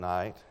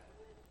Tonight.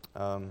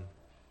 I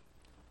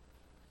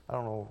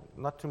don't know,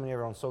 not too many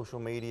are on social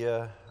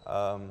media.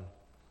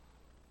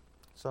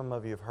 Some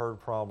of you have heard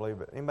probably,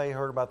 but anybody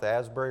heard about the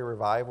Asbury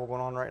Revival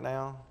going on right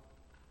now?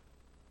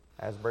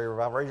 Asbury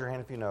Revival. Raise your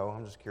hand if you know.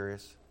 I'm just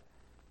curious.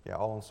 Yeah,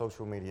 all on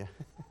social media.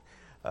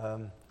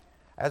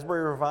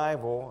 Asbury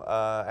Revival,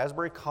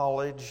 Asbury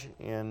College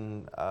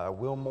in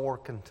Wilmore,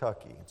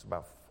 Kentucky. It's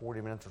about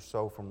 40 minutes or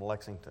so from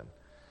Lexington.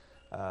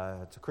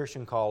 It's a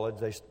Christian college.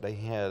 They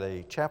had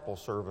a chapel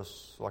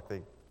service like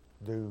they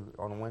do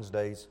on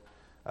Wednesdays,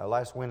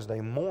 last Wednesday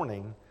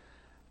morning,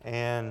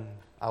 and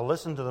I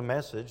listened to the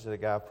message that a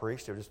guy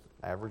preached. It was just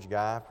an average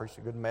guy, preached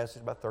a good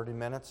message, about 30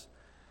 minutes,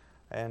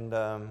 and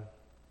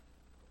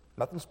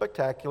nothing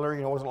spectacular.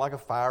 You know, it wasn't like a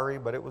fiery,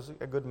 but it was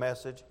a good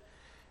message.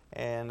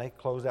 And they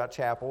closed out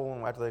chapel,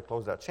 and after they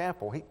closed out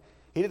chapel, he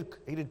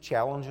did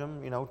challenge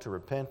them, you know, to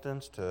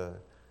repentance, to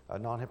a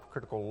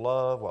non-hypocritical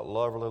love, what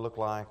love really looked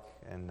like,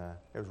 and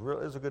it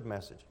was a good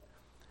message.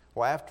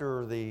 Well,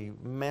 after the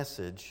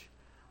message,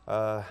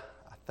 I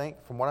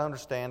think from what I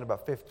understand,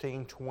 about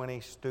 15, 20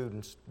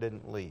 students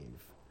didn't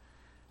leave,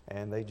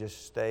 and they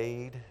just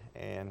stayed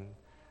and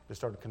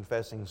just started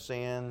confessing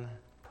sin,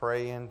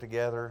 praying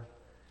together,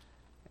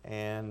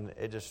 and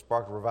it just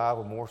sparked a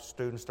revival. More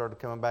students started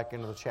coming back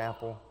into the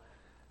chapel,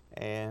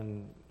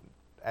 and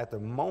at the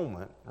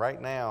moment, right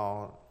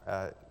now,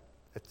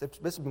 this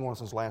has been going on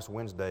since last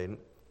Wednesday.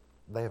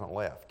 They haven't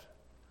left.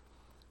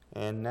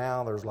 And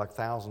now there's like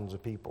thousands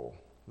of people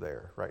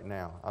there right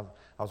now.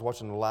 I was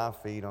watching the live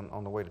feed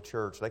on the way to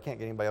church. They can't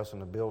get anybody else in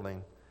the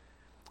building.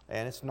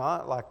 And it's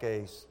not like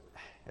it's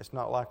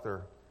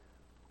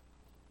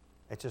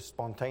just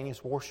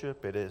spontaneous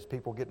worship. It is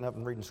people getting up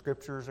and reading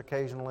scriptures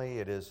occasionally.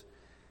 It is,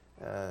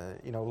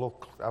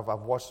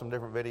 I've watched some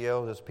different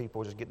videos. It's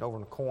people just getting over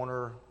in the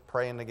corner,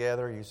 praying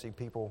together. You see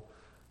people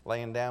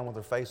laying down with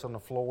their face on the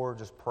floor,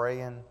 just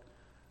praying.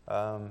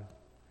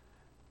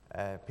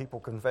 People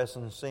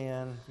confessing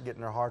sin, getting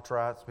their hearts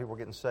right, people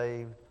getting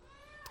saved.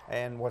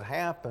 And what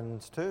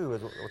happens, too,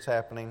 is what's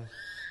happening,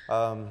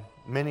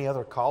 many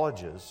other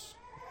colleges,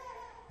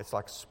 it's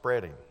like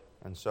spreading.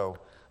 And so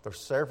there's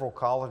several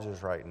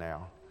colleges right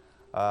now.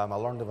 I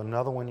learned of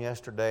another one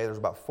yesterday. There's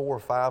about 4 or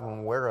 5 I'm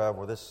aware of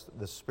where this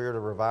spirit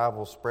of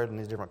revival is spreading in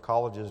these different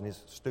colleges, and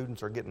these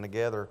students are getting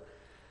together,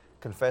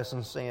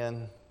 confessing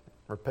sin,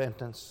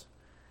 repentance,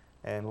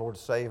 and Lord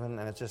saving.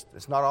 And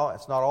it's not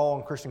all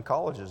in Christian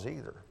colleges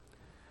either.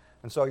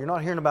 And so you're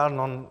not hearing about it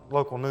on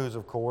local news,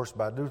 of course,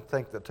 but I do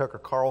think that Tucker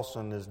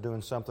Carlson is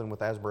doing something with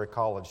Asbury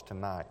College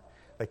tonight.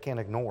 They can't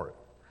ignore it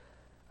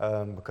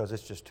because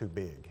it's just too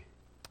big.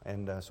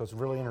 And so it's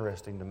really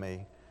interesting to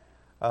me.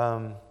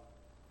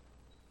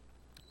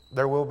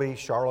 There will be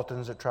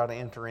charlatans that try to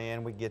enter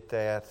in. We get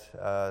that,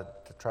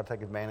 to try to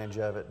take advantage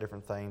of it,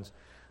 different things.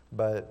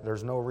 But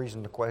there's no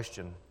reason to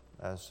question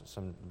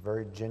some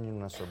very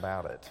genuineness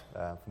about it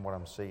from what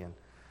I'm seeing.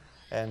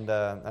 And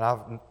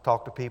I've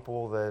talked to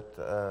people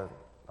that,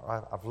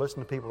 I've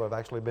listened to people that have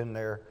actually been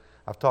there.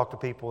 I've talked to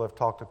people that have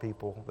talked to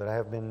people that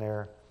have been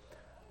there.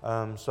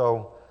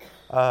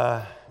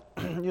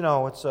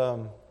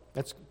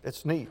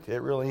 It's neat.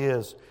 It really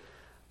is.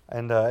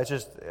 And it's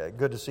just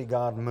good to see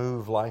God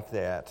move like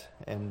that.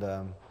 And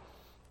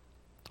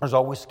there's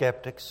always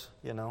skeptics,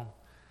 you know,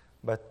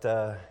 but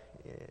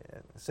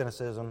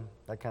cynicism,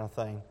 that kind of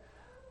thing.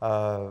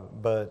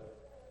 But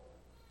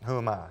who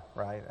am I,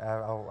 right?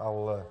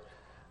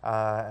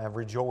 I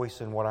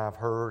rejoice in what I've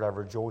heard. I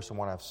rejoice in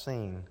what I've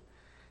seen.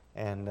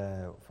 And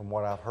from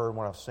what I've heard and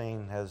what I've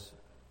seen has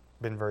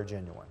been very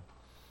genuine.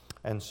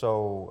 And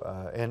so,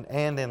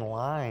 and in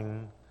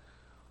line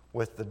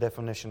with the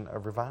definition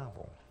of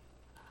revival.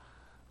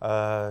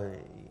 And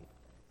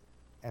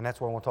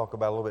that's what I want to talk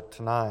about a little bit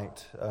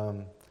tonight.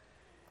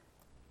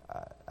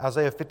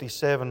 Isaiah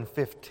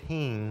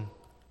 57:15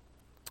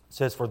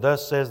 says, "For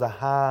thus says the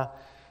high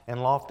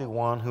and lofty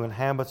one who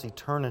inhabits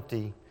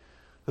eternity,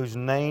 whose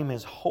name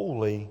is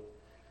holy,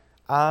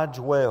 I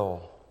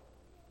dwell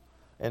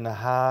in the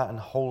high and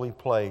holy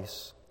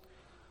place,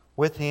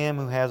 with him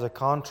who has a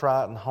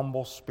contrite and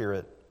humble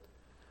spirit,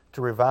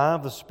 to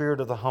revive the spirit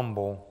of the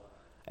humble,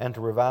 and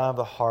to revive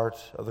the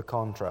heart of the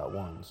contrite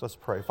ones." Let's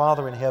pray.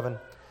 Father in heaven,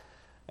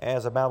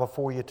 as I bow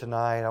before you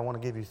tonight, I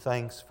want to give you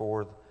thanks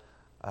for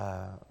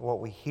what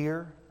we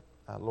hear,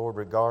 Lord,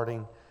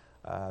 regarding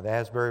the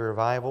Asbury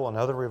Revival and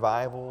other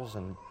revivals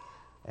and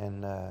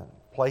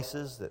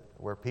places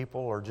where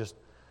people are just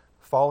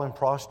falling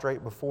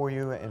prostrate before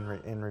you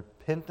in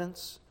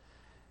repentance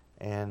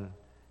and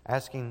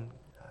asking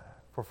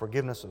for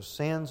forgiveness of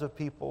sins of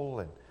people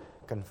and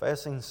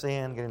confessing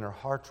sin, getting their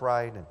hearts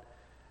right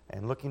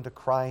and looking to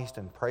Christ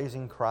and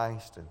praising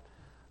Christ. And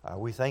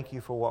we thank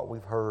you for what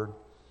we've heard.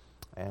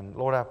 And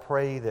Lord, I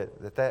pray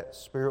that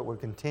spirit would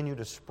continue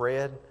to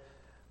spread.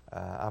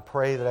 I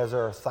pray that as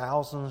there are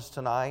thousands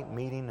tonight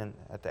meeting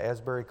at the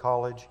Asbury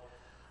College,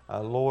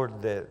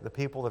 Lord, that the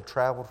people that have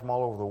traveled from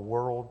all over the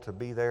world to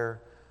be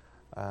there,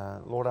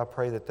 Lord, I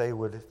pray that they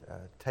would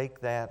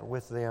take that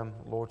with them.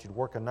 Lord, you'd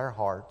work in their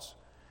hearts,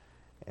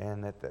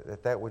 and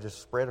that would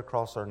just spread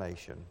across our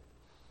nation.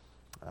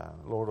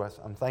 Lord,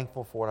 I'm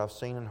thankful for what I've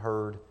seen and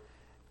heard,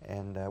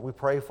 and we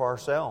pray for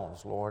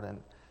ourselves, Lord. And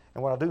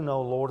what I do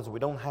know, Lord, is we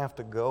don't have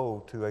to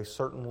go to a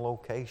certain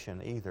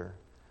location either,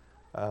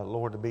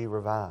 Lord, to be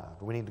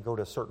revived. We need to go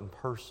to a certain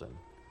person.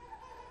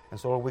 And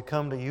so, Lord, we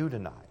come to you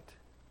tonight.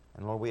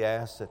 And, Lord, we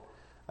ask that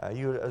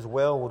you as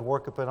well would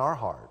work up in our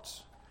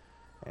hearts.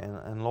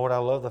 And Lord, I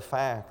love the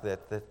fact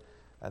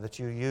that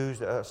you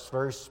used a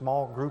very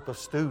small group of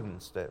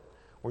students that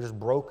were just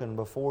broken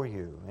before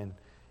you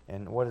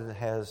and what it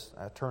has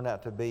turned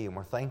out to be. And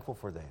we're thankful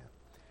for that.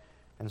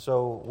 And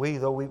so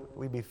though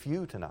we be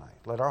few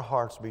tonight, let our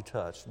hearts be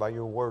touched by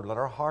your word. Let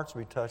our hearts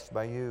be touched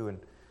by you.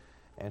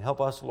 And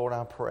help us, Lord,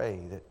 I pray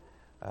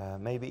that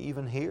maybe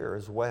even here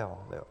as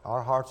well, that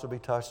our hearts will be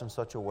touched in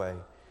such a way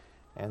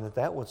and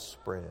that would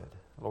spread.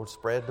 Lord,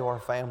 spread to our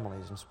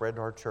families and spread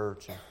to our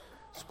church and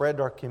spread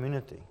to our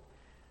community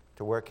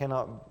to where it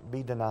cannot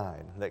be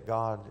denied that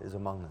God is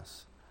among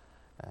us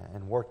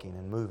and working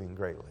and moving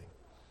greatly.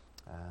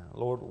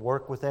 Lord,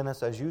 work within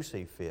us as you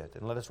see fit,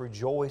 and let us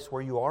rejoice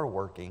where you are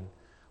working,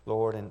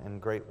 Lord, in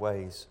great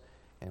ways.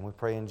 And we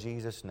pray in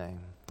Jesus' name,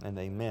 and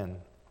amen.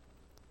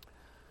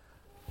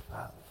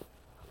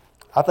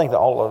 I think that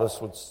all of us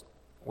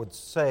would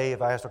say,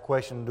 if I asked a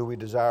question, do we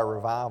desire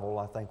revival?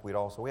 I think we'd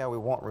all say, yeah, we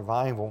want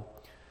revival.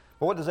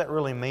 But what does that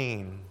really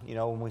mean,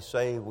 when we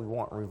say we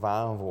want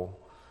revival?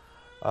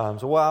 I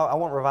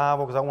want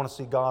revival because I want to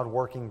see God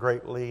working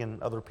greatly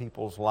in other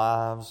people's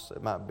lives.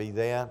 It might be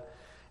that.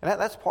 And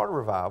that's part of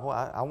revival.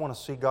 I want to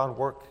see God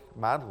work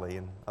mightily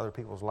in other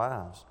people's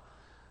lives.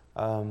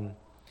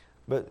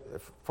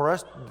 But for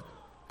us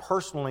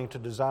personally to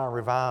desire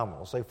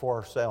revival, say for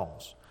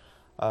ourselves,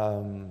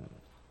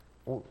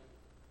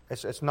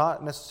 it's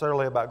not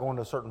necessarily about going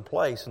to a certain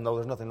place, and though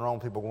there's nothing wrong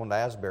with people going to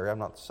Asbury, I'm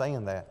not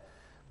saying that,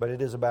 but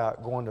it is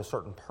about going to a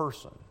certain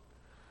person,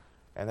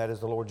 and that is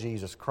the Lord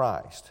Jesus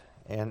Christ.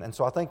 And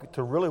so I think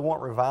to really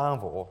want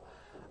revival,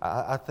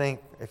 I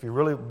think if you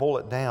really boil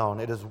it down,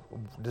 it is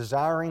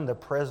desiring the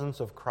presence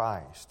of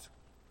Christ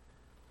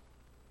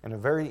in a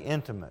very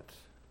intimate,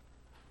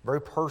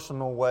 very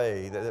personal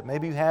way that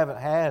maybe you haven't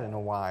had in a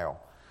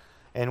while.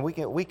 And we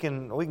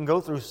can go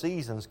through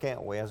seasons,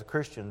 can't we, as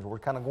Christians? We're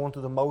kind of going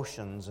through the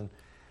motions, and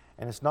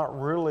it's not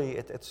really,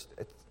 it's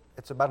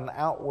about an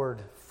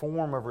outward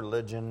form of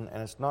religion,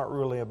 and it's not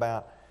really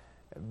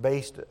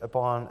based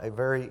upon a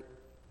very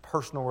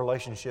personal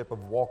relationship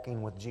of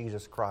walking with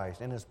Jesus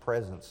Christ in His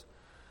presence.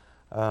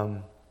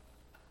 But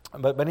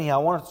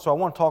anyhow, I want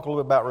to talk a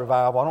little bit about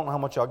revival. I don't know how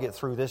much I'll get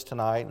through this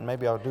tonight, and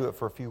maybe I'll do it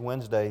for a few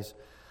Wednesdays.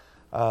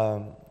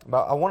 But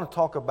I want to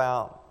talk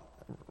about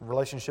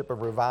relationship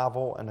of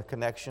revival and the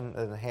connection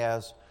that it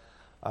has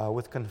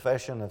with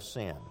confession of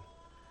sin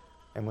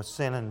and with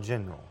sin in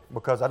general.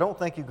 Because I don't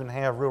think you can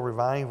have real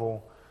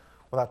revival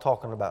without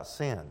talking about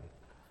sin.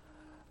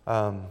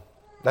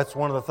 That's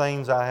one of the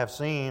things I have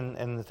seen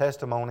in the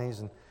testimonies,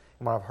 and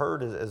what I've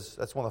heard is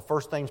that's one of the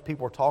first things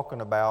people are talking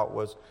about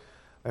was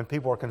when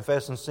people are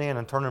confessing sin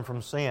and turning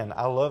from sin.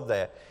 I love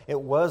that. It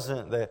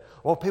wasn't that,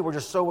 people are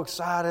just so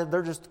excited,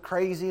 they're just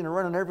crazy and they're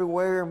running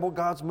everywhere, and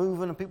God's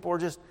moving, and people are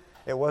just...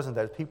 It wasn't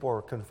that. People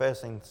are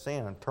confessing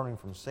sin and turning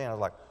from sin. I was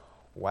like,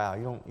 wow,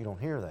 you don't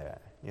hear that,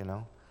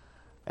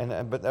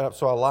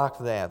 So I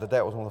liked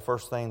that was one of the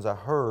first things I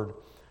heard.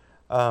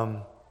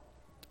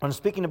 When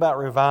speaking about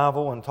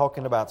revival and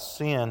talking about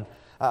sin,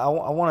 I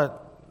want to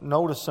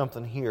notice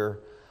something here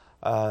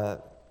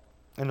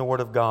in the Word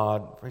of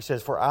God. He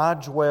says, for I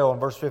dwell, in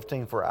verse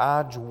 15, for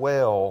I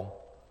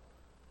dwell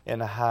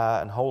in a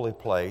high and holy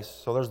place.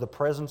 So there's the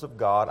presence of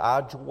God. I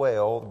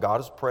dwell,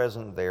 God is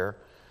present there,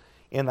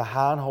 in the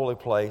high and holy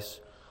place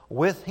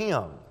with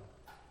Him.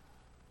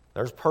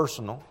 There's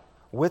personal.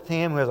 With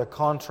Him who has a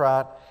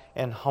contrite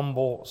and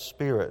humble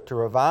spirit, to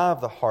revive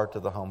the heart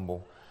of the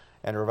humble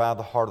and to revive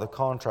the heart of the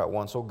contrite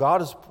one. So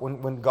God is,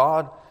 when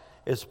God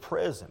is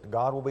present,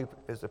 God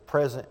is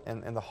present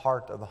in the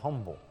heart of the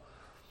humble.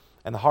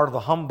 And the heart of the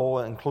humble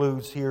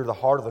includes here the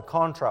heart of the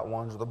contrite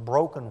ones, or the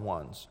broken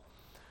ones.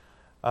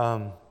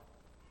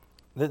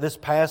 This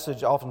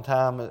passage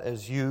oftentimes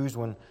is used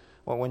when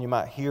you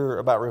might hear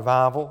about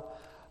revival.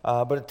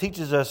 But it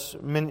teaches us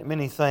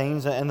many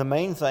things, and the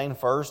main thing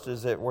first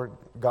is that where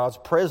God's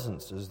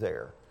presence is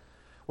there.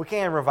 We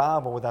can't have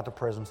revival without the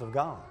presence of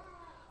God.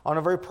 On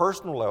a very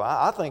personal level,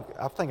 I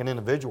think an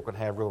individual can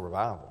have real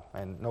revival,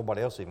 and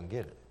nobody else even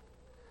get it.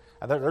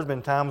 And there's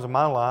been times in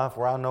my life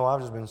where I know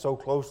I've just been so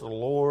close to the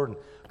Lord and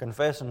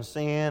confessing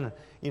sin.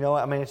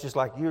 It's just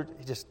like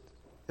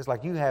it's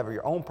like you have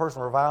your own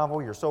personal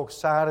revival. You're so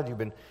excited. You've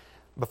been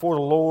before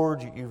the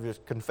Lord, you've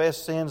just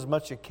confessed sin as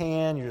much as you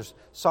can. You just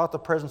sought the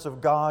presence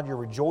of God. You're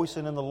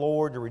rejoicing in the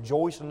Lord. You're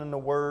rejoicing in the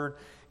Word.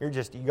 You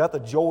got the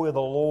joy of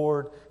the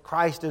Lord.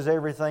 Christ is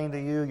everything to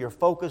you. You're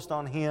focused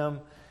on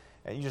Him,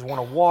 and you just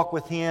want to walk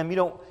with Him. You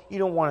don't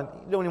even want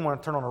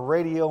to turn on the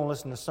radio and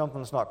listen to something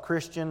that's not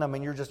Christian.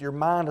 Your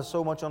mind is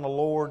so much on the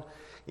Lord.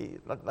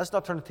 Let's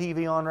not turn the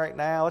TV on right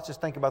now. Let's just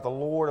think about the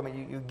Lord.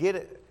 You get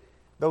it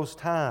those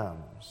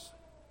times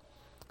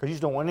because you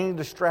just don't want any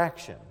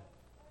distraction.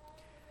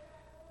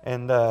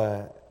 And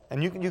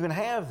And you can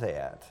have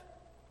that.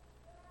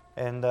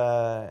 And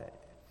the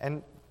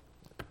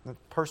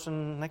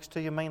person next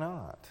to you may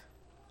not.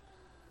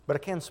 But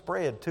it can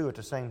spread too at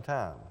the same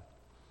time.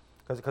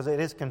 Because it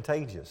is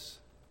contagious.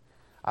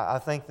 I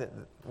think that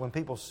when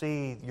people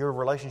see your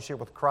relationship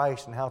with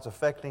Christ and how it's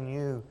affecting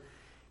you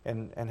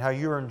and how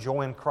you're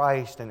enjoying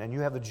Christ and you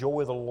have the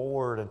joy of the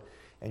Lord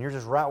and you're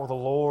just right with the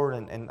Lord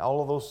and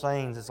all of those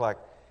things, it's like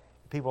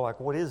people are like,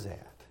 what is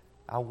that?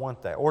 I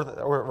want that. Or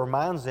it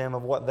reminds them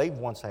of what they've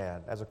once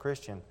had as a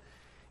Christian. And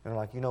they're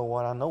like, you know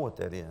what? I know what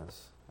that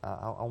is.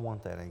 I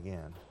want that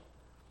again.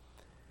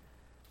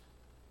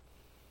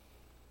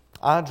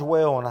 I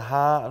dwell in a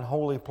high and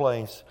holy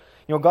place.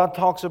 You know, God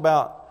talks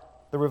about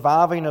the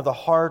reviving of the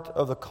heart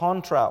of the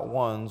contrite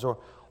ones, or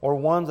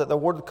ones that the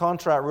word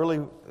contrite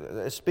really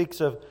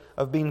speaks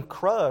of being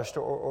crushed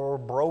or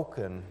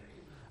broken.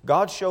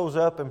 God shows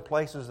up in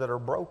places that are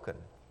broken.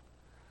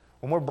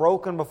 When we're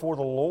broken before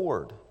the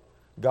Lord,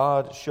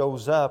 God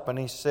shows up and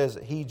He says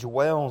that He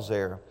dwells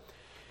there.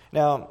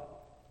 Now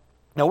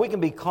we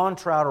can be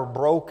contrite or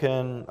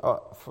broken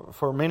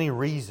for many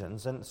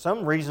reasons, and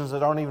some reasons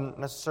that aren't even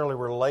necessarily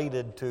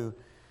related to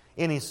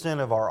any sin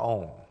of our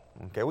own.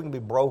 Okay, we can be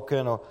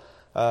broken or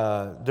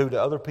due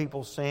to other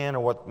people's sin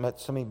or what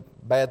so many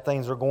bad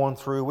things are going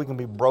through. We can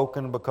be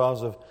broken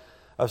because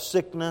of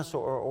sickness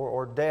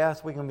or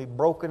death. We can be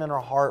broken in our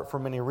heart for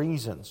many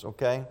reasons.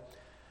 Okay,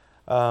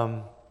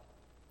 and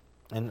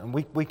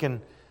we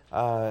can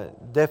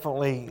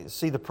definitely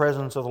see the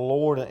presence of the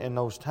Lord in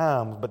those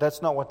times. But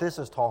that's not what this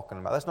is talking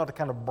about. That's not the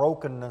kind of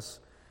brokenness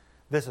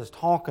this is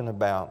talking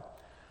about.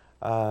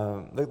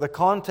 The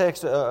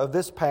context of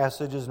this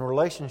passage is in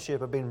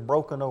relationship of being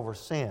broken over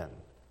sin.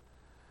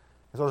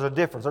 So there's a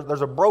difference.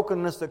 There's a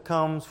brokenness that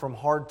comes from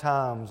hard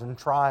times and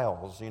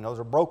trials. You know, there's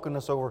a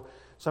brokenness over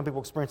some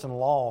people experiencing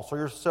loss, or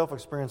yourself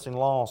experiencing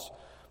loss.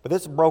 But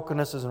this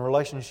brokenness is in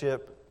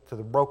relationship to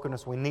the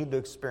brokenness we need to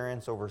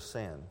experience over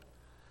sin.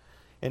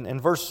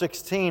 In verse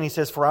 16, he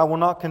says, "For I will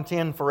not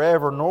contend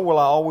forever, nor will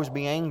I always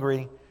be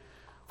angry,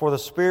 for the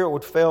spirit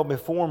would fail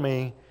before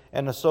me,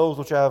 and the souls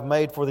which I have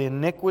made. For the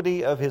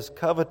iniquity of his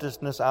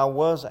covetousness I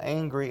was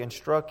angry and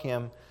struck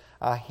him.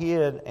 I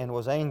hid and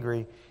was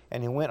angry,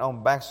 and he went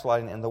on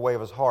backsliding in the way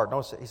of his heart."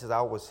 Notice he says,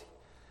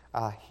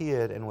 I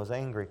hid and was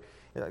angry.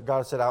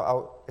 God said,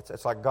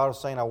 it's like God is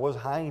saying, I was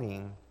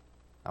hiding.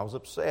 I was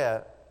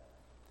upset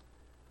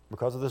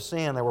because of the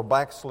sin. They were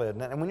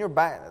backslidden. And when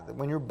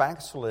you're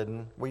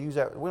backslidden, we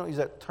don't use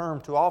that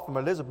term too often,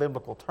 but it is a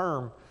biblical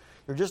term.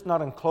 You're just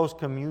not in close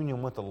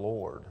communion with the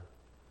Lord.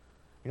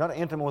 You're not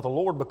intimate with the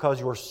Lord because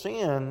your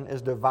sin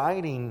is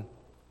dividing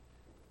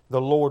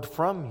the Lord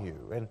from you.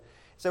 And you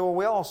say, well,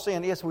 we all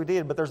sinned. Yes, we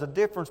did. But there's a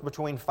difference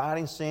between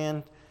fighting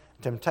sin,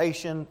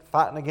 temptation,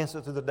 fighting against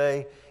it through the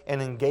day,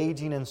 and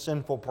engaging in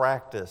sinful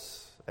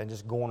practice and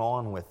just going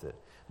on with it.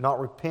 Not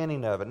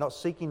repenting of it. Not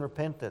seeking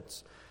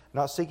repentance.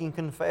 Not seeking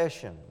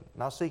confession.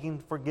 Not seeking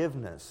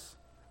forgiveness.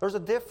 There's a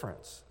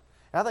difference.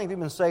 And I think if you've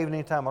been saved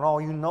any time at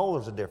all, you know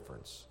there's a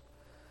difference.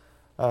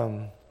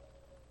 So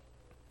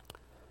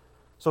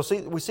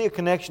we see a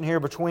connection here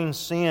between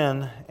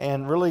sin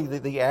and really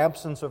the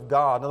absence of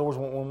God. In other words,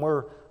 when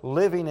we're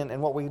living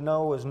in what we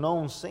know is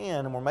known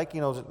sin and we're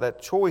making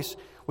that choice,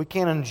 we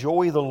can't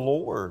enjoy the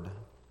Lord.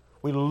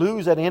 We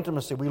lose that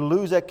intimacy. We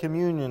lose that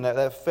communion,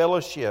 that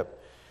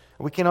fellowship.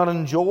 We cannot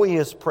enjoy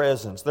His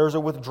presence. There's a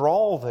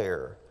withdrawal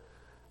there.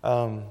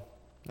 When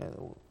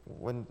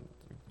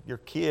your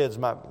kids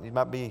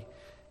might be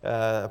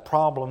a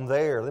problem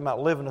there. They might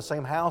live in the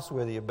same house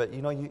with you, but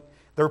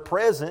they're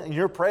present and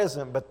you're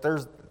present, but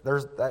there's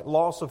that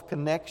loss of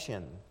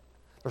connection.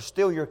 They're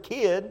still your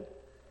kid, and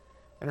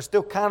they're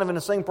still kind of in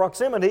the same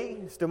proximity,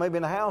 still maybe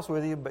in the house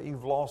with you, but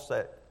you've lost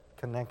that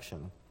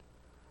connection.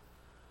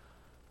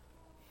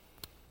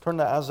 Turn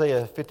to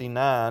Isaiah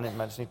 59. It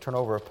might just need to turn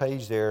over a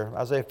page there.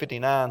 Isaiah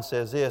 59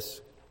 says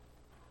this: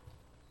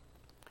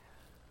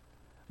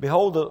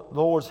 "Behold, the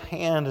Lord's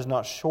hand is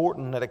not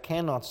shortened that it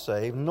cannot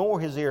save, nor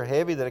His ear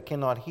heavy that it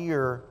cannot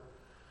hear.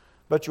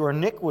 But your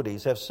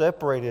iniquities have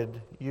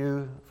separated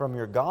you from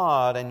your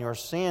God, and your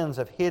sins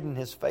have hidden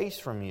His face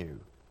from you,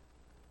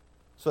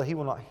 so that He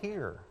will not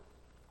hear."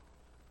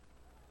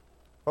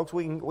 Folks,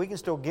 we can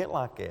still get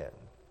like that.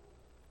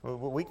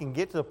 We can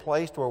get to the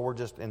place where we're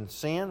just in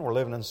sin, we're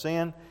living in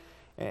sin,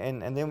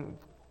 and then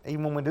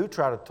even when we do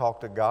try to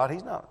talk to God,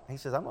 He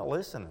says, "I'm not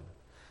listening."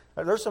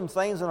 There's some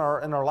things in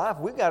our life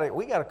we got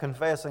to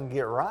confess and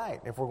get right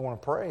if we're going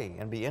to pray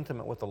and be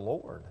intimate with the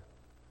Lord.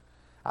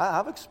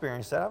 I've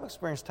experienced that. I've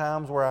experienced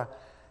times where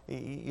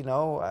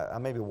I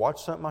maybe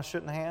watched something I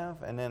shouldn't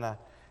have, and then I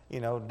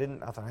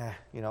thought,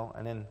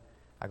 and then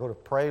I go to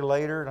pray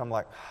later, and I'm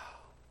like,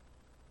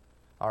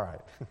 all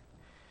right.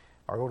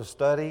 Or I go to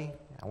study.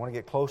 I want to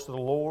get close to the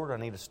Lord. I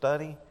need to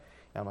study.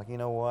 And I'm like, you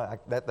know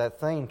what? That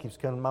thing keeps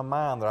coming to my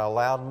mind that I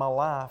allowed in my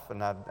life,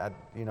 and I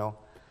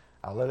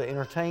let it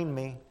entertain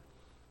me.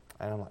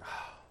 And I'm like,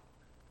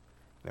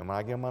 then when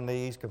I get on my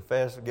knees,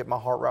 confess, get my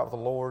heart right with the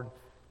Lord,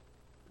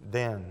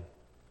 then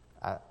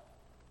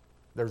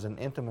there's an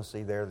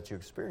intimacy there that you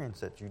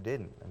experience that you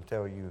didn't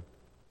until you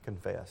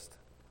confessed.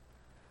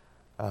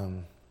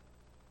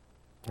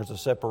 There's a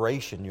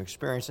separation you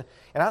experience.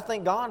 And I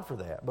thank God for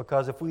that,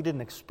 because if we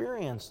didn't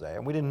experience that,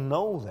 and we didn't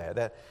know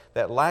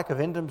that lack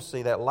of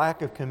intimacy, that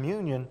lack of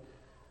communion,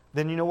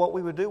 then you know what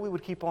we would do?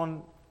 We'd keep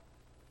on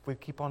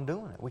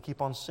doing it. We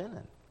keep on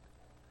sinning.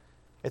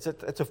 It's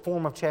a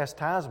form of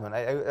chastisement,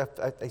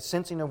 a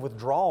sensing of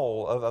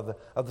withdrawal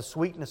of the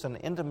sweetness and the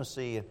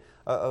intimacy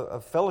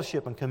of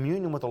fellowship and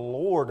communion with the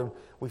Lord. And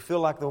we feel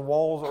like the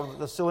walls or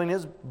the ceiling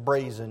is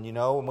brazen,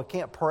 and we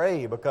can't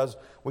pray because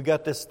we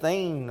got this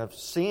thing of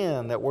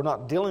sin that we're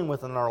not dealing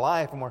with in our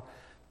life, and we're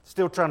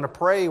still trying to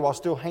pray while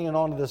still hanging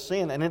on to this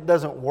sin, and it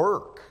doesn't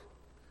work.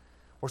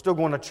 We're still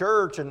going to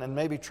church and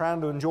maybe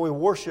trying to enjoy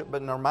worship,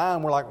 but in our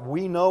mind we're like,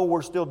 we know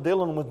we're still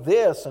dealing with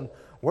this, and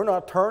we're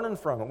not turning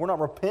from it. We're not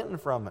repenting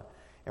from it.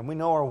 And we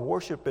know our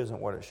worship isn't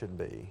what it should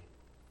be.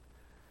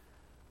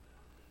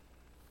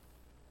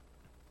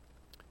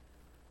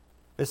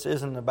 This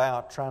isn't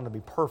about trying to be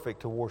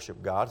perfect to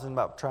worship God. It's not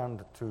about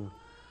trying to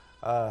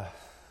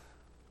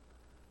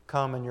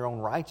come in your own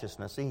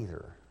righteousness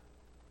either.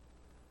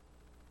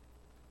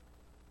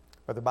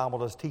 But the Bible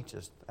does teach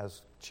us,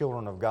 as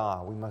children of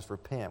God, we must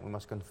repent. We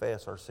must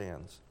confess our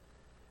sins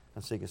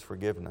and seek His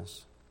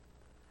forgiveness.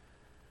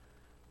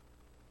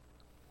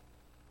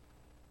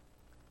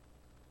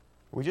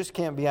 We just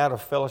can't be out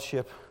of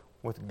fellowship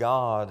with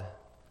God,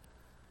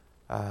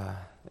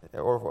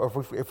 or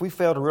if we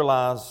fail to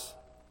realize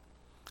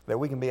that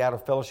we can be out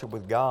of fellowship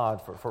with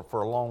God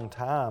for a long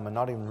time and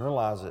not even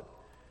realize it,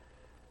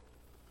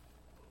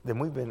 then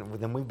we've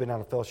been out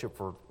of fellowship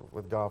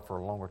with God for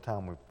a longer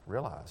time we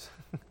realize.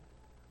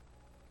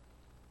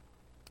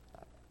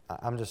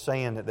 I'm just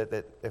saying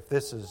that if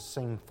this is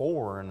seen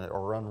foreign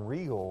or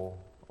unreal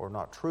or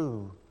not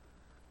true,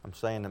 I'm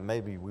saying that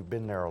maybe we've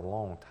been there a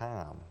long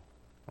time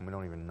and we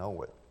don't even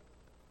know it.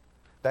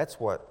 That's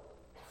what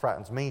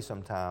frightens me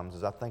sometimes,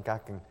 is I think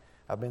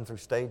I've been through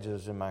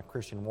stages in my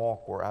Christian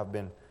walk where I've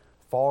been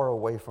far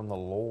away from the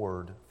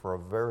Lord for a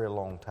very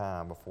long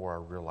time before I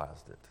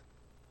realized it.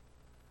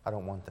 I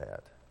don't want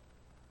that.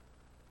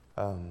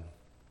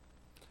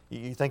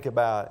 You think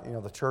about,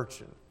 the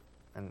church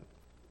and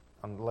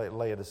on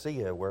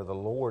Laodicea, where the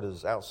Lord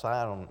is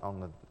outside on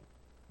the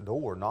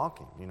door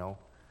knocking,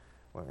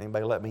 Well,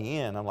 anybody let me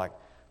in? I'm like,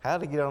 how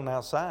did he get on the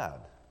outside?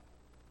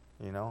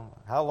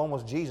 How long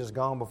was Jesus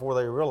gone before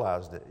they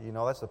realized it?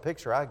 That's the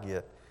picture I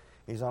get.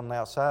 He's on the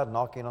outside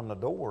knocking on the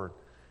door.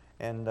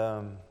 And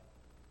I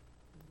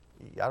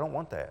don't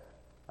want that.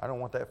 I don't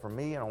want that for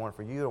me. I don't want it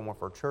for you. I don't want it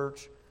for our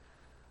church.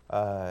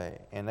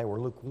 And they were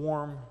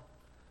lukewarm.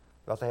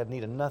 Thought they had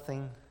need of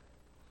nothing.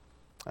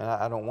 And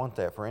I don't want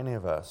that for any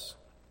of us.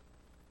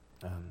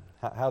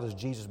 How does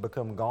Jesus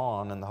become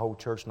gone and the whole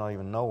church not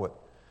even know it?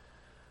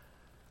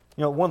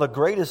 One of the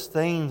greatest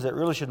things that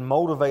really should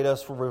motivate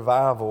us for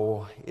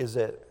revival is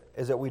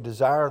that we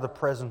desire the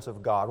presence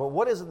of God. Well,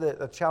 what is it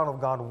that a child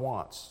of God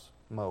wants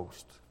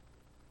most?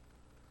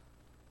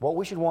 What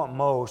we should want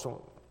most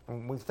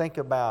when we think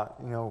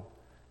about,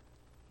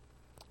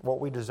 what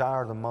we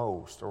desire the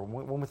most, or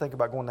when we think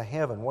about going to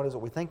heaven, what is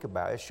it we think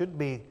about? It should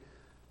be,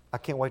 I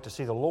can't wait to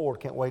see the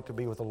Lord, can't wait to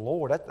be with the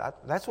Lord.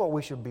 That's what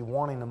we should be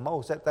wanting the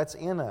most. That's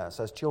in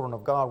us as children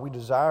of God. We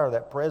desire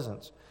that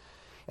presence.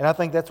 And I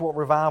think that's what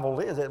revival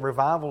is. That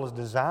revival is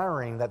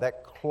desiring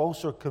that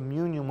closer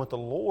communion with the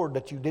Lord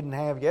that you didn't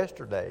have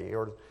yesterday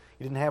or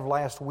you didn't have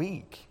last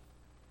week.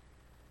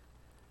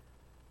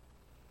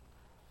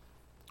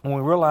 When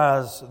we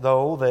realize,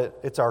 though, that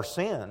it's our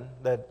sin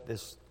that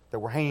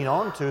we're hanging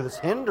on to that's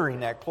hindering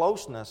that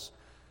closeness,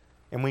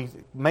 and we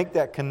make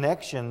that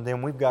connection,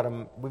 then we've got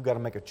to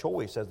make a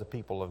choice as the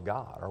people of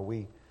God.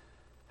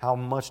 How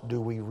much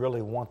do we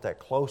really want that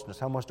closeness?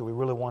 How much do we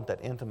really want that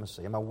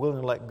intimacy? Am I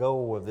willing to let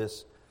go of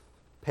this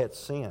pet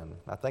sin?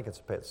 I think it's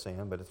a pet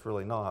sin, but it's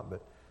really not.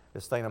 But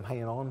this thing I'm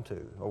hanging on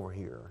to over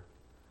here.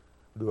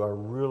 Do I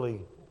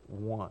really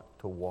want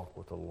to walk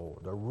with the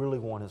Lord? Do I really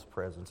want His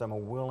presence? Am I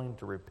willing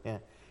to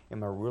repent?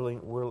 Am I really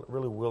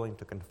willing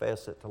to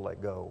confess it, to let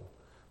go?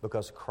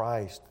 Because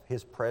Christ,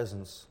 His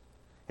presence,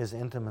 His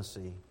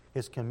intimacy,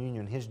 His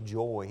communion, His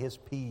joy, His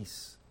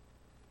peace,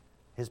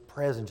 His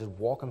presence, just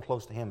walking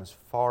close to Him is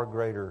far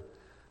greater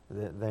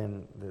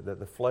than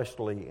the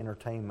fleshly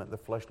entertainment, the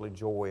fleshly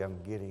joy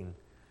I'm getting,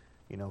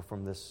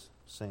 from this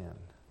sin.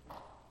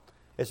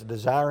 It's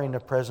desiring the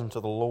presence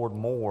of the Lord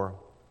more.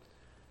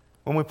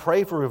 When we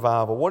pray for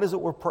revival, what is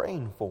it we're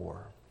praying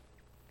for?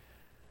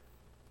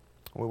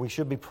 Well, we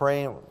should be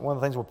praying, one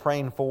of the things we're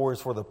praying for is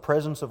for the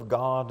presence of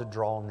God to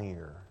draw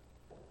near.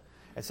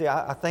 And see,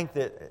 I think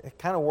that it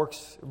kind of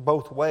works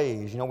both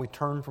ways. We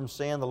turn from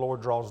sin, the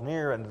Lord draws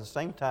near, and at the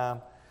same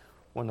time,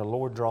 when the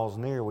Lord draws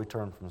near, we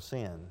turn from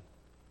sin.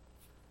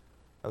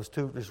 Those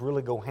two just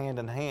really go hand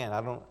in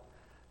hand.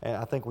 And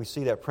I think we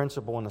see that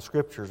principle in the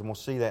Scriptures, and we'll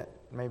see that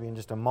maybe in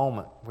just a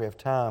moment if we have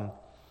time.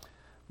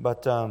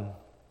 But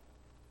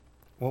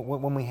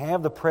when we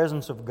have the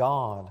presence of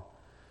God,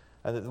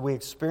 we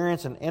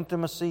experience an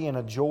intimacy and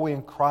a joy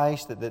in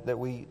Christ that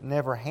we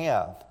never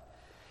have.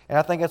 And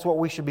I think that's what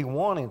we should be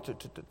wanting,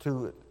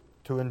 to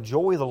to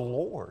enjoy the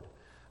Lord.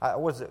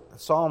 Was it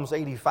Psalms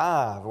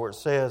 85 where it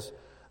says,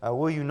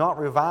 will you not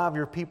revive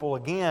your people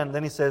again?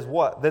 Then he says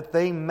what? That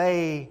they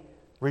may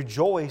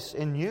rejoice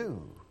in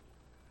you.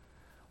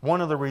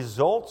 One of the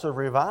results of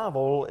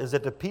revival is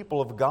that the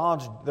people of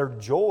God, their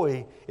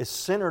joy is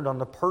centered on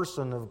the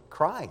person of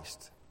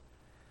Christ.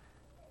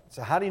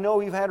 So how do you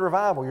know you've had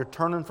revival? You're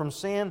turning from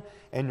sin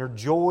and your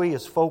joy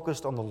is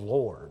focused on the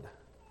Lord.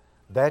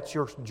 That's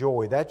your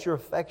joy. That's your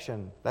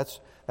affection. That's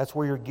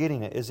where you're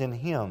getting it, is in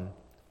Him.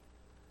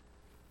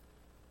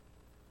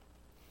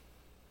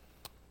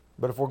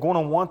 But if we're going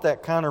to want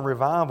that kind of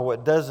revival,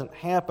 it doesn't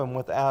happen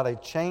without a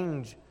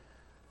change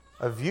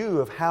of view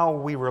of how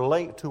we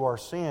relate to our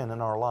sin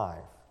in our life.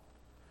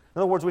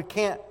 In other words, we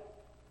can't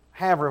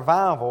have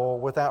revival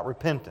without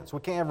repentance. We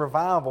can't have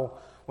revival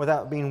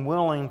without being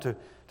willing to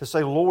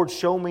say, Lord,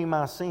 show me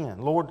my sin.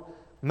 Lord,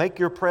 make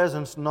your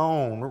presence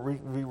known.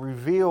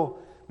 Reveal,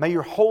 may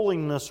your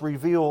holiness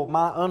reveal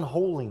my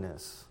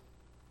unholiness.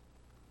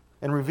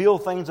 And reveal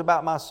things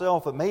about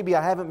myself that maybe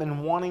I haven't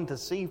been wanting to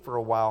see for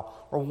a while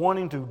or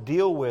wanting to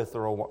deal with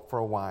for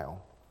a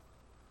while.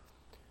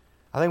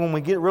 I think when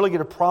we really get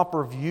a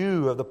proper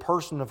view of the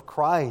person of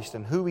Christ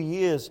and who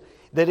He is,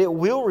 that it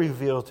will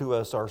reveal to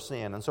us our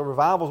sin. And so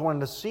revival is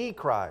wanting to see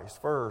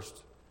Christ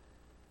first.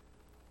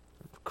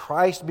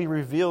 Christ be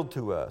revealed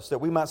to us, that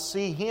we might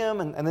see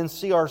Him and then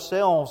see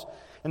ourselves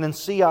and then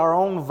see our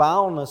own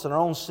vileness and our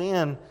own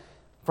sin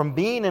from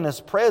being in His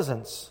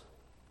presence,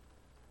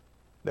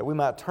 that we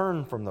might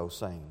turn from those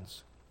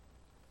things.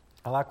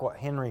 I like what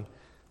Henry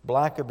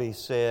Blackaby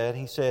said.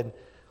 He said,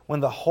 when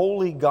the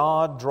holy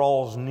God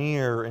draws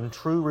near in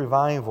true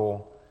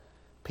revival,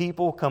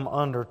 people come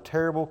under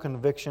terrible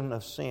conviction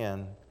of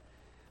sin.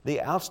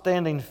 The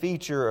outstanding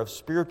feature of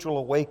spiritual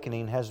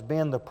awakening has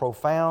been the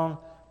profound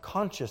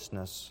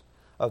consciousness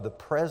of the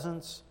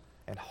presence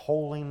and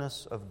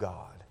holiness of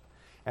God.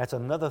 And that's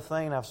another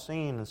thing I've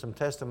seen in some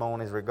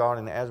testimonies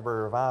regarding the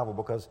Asbury revival,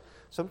 because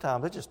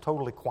sometimes it's just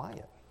totally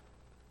quiet.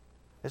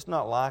 It's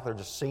not like they're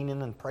just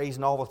singing and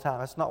praising all the time.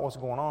 That's not what's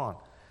going on.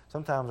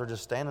 Sometimes they're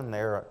just standing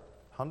there,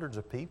 hundreds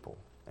of people,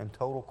 in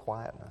total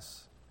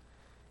quietness.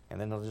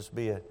 And then there'll just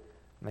be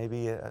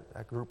maybe a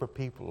group of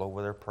people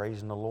over there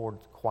praising the Lord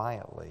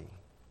quietly.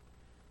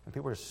 And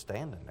people are just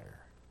standing there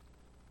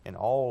in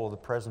all of the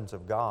presence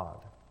of God.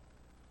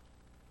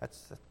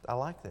 I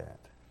like that.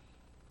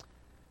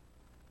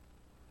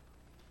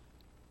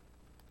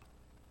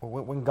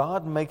 When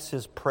God makes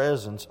His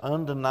presence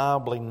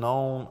undeniably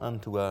known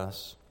unto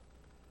us,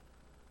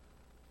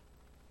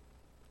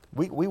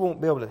 we won't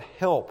be able to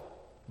help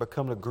but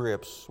come to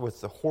grips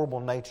with the horrible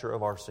nature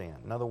of our sin.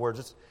 In other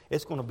words,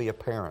 it's going to be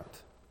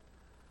apparent.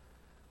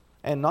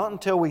 And not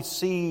until we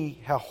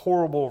see how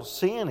horrible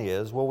sin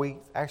is will we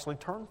actually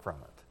turn from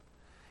it.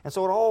 And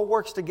so it all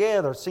works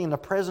together, seeing the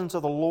presence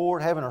of the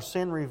Lord, having our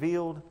sin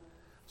revealed,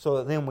 so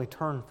that then we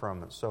turn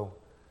from it. So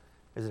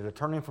is it a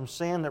turning from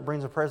sin that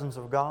brings the presence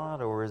of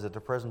God, or is it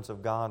the presence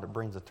of God that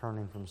brings a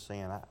turning from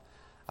sin? I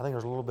think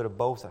there's a little bit of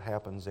both that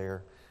happens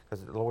there,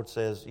 because the Lord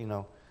says,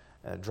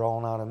 draw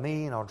nigh to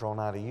me, and I'll draw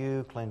nigh to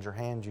you. Cleanse your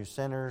hands, you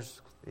sinners.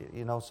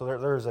 So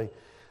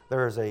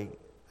there is a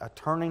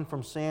turning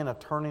from sin, a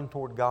turning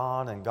toward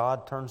God, and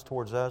God turns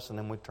towards us, and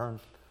then we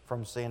turn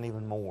from sin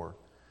even more.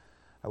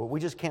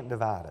 We just can't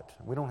divide it.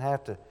 We don't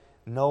have to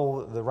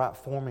know the right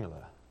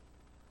formula,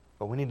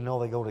 but we need to know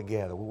they go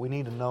together. We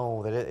need to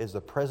know that it is the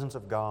presence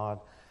of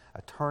God,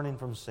 a turning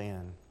from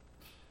sin.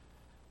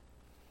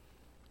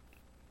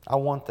 I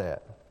want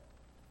that.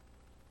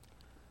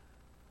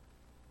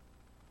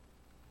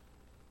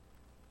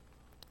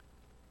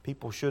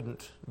 People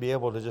shouldn't be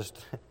able to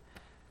just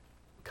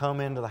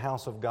come into the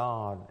house of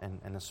God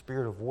and a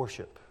spirit of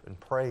worship and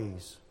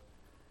praise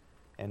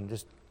and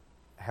just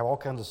have all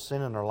kinds of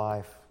sin in their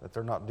life that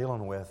they're not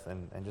dealing with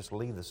and just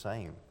leave the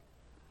same.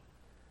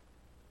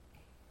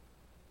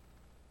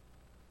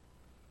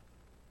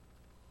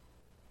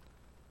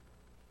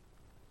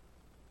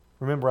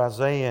 Remember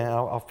Isaiah, and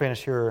I'll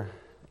finish here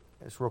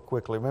just real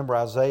quickly. Remember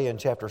Isaiah in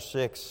chapter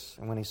 6,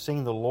 and when he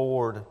seen the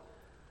Lord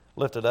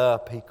lifted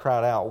up, he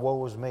cried out,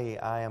 "Woe is me,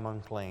 I am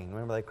unclean."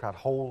 Remember they cried,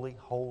 "Holy,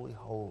 holy,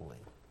 holy."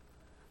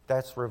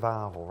 That's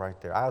revival right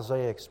there.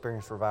 Isaiah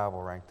experienced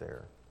revival right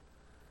there.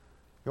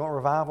 You want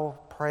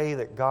revival? Pray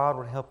that God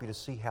would help you to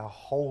see how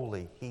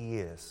holy He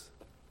is.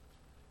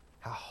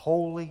 How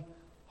holy,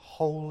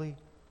 holy,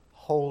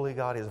 holy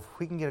God is. If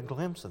we can get a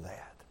glimpse of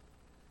that,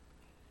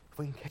 if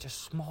we can catch a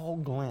small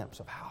glimpse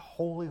of how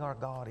holy our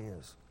God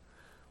is,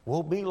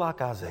 we'll be like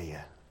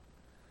Isaiah.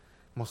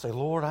 And we'll say,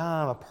 "Lord,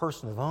 I am a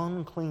person of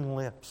unclean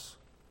lips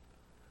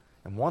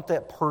and want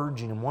that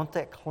purging and want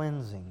that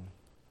cleansing."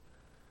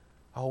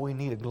 Oh, we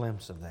need a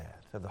glimpse of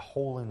that, of the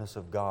holiness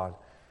of God,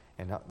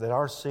 and that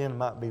our sin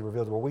might be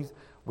revealed.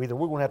 Either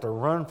we're going to have to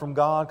run from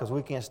God because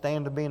we can't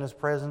stand to be in His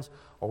presence,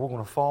 or we're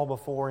going to fall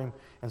before Him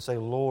and say,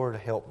 "Lord,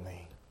 help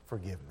me,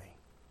 forgive me."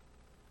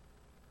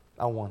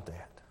 I want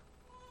that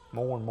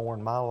more and more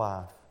in my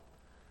life,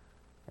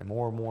 and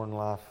more in the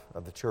life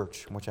of the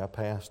church in which I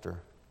pastor.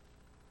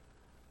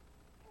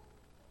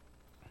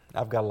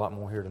 I've got a lot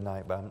more here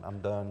tonight, but I'm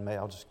done.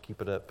 I'll just keep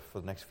it up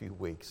for the next few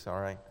weeks, all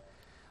right?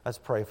 Let's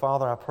pray.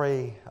 Father, I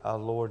pray,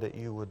 Lord, that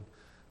you would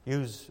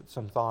use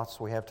some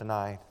thoughts we have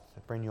tonight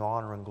to bring you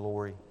honor and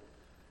glory.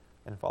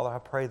 And Father, I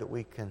pray that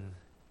we can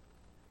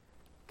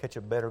catch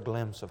a better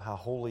glimpse of how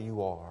holy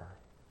you are,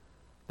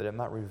 that it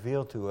might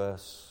reveal to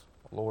us,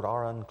 Lord,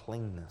 our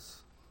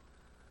uncleanness.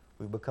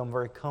 We become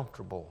very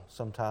comfortable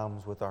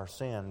sometimes with our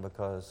sin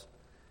because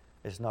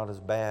it's not as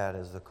bad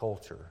as the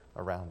culture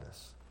around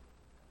us.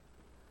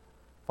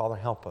 Father,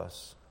 help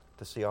us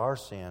to see our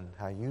sin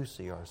how you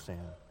see our sin,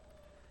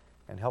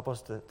 and help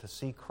us to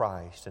see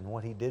Christ and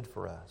what He did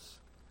for us.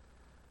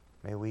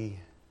 May we,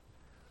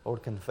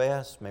 Lord,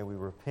 confess, may we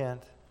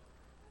repent,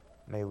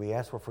 may we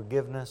ask for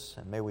forgiveness,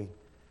 and may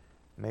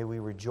we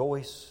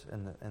rejoice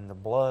in the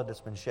blood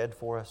that's been shed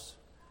for us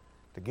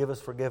to give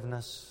us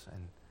forgiveness.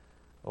 And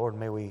Lord,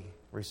 may we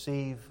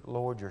receive,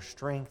 Lord, your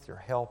strength, your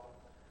help.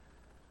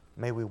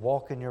 May we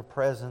walk in your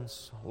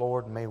presence,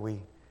 Lord. May we,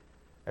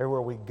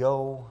 everywhere we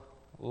go,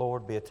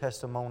 Lord, be a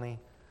testimony,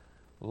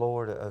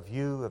 Lord, of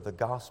you, of the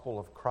gospel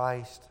of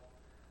Christ,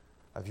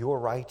 of your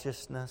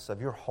righteousness,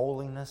 of your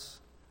holiness,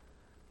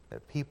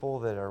 that people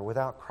that are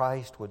without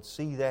Christ would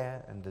see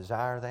that and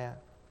desire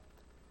that.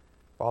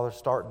 Father,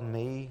 start in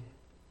me,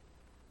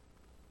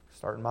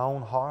 start in my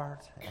own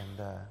heart,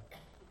 and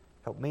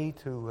help me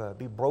to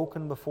be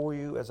broken before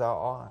you as I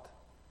ought.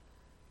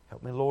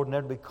 Help me, Lord,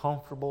 never to be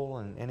comfortable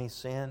in any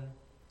sin.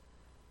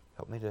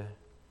 Help me to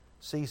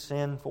see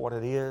sin for what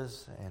it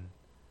is, and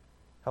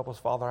help us,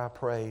 Father, I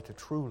pray, to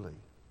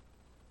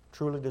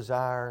truly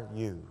desire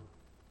you.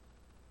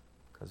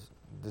 Because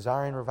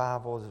desiring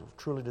revival is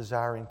truly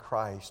desiring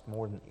Christ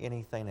more than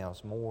anything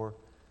else, more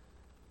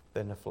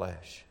than the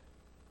flesh.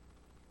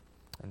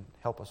 And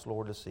help us,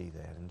 Lord, to see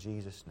that. In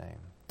Jesus' name,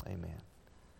 amen.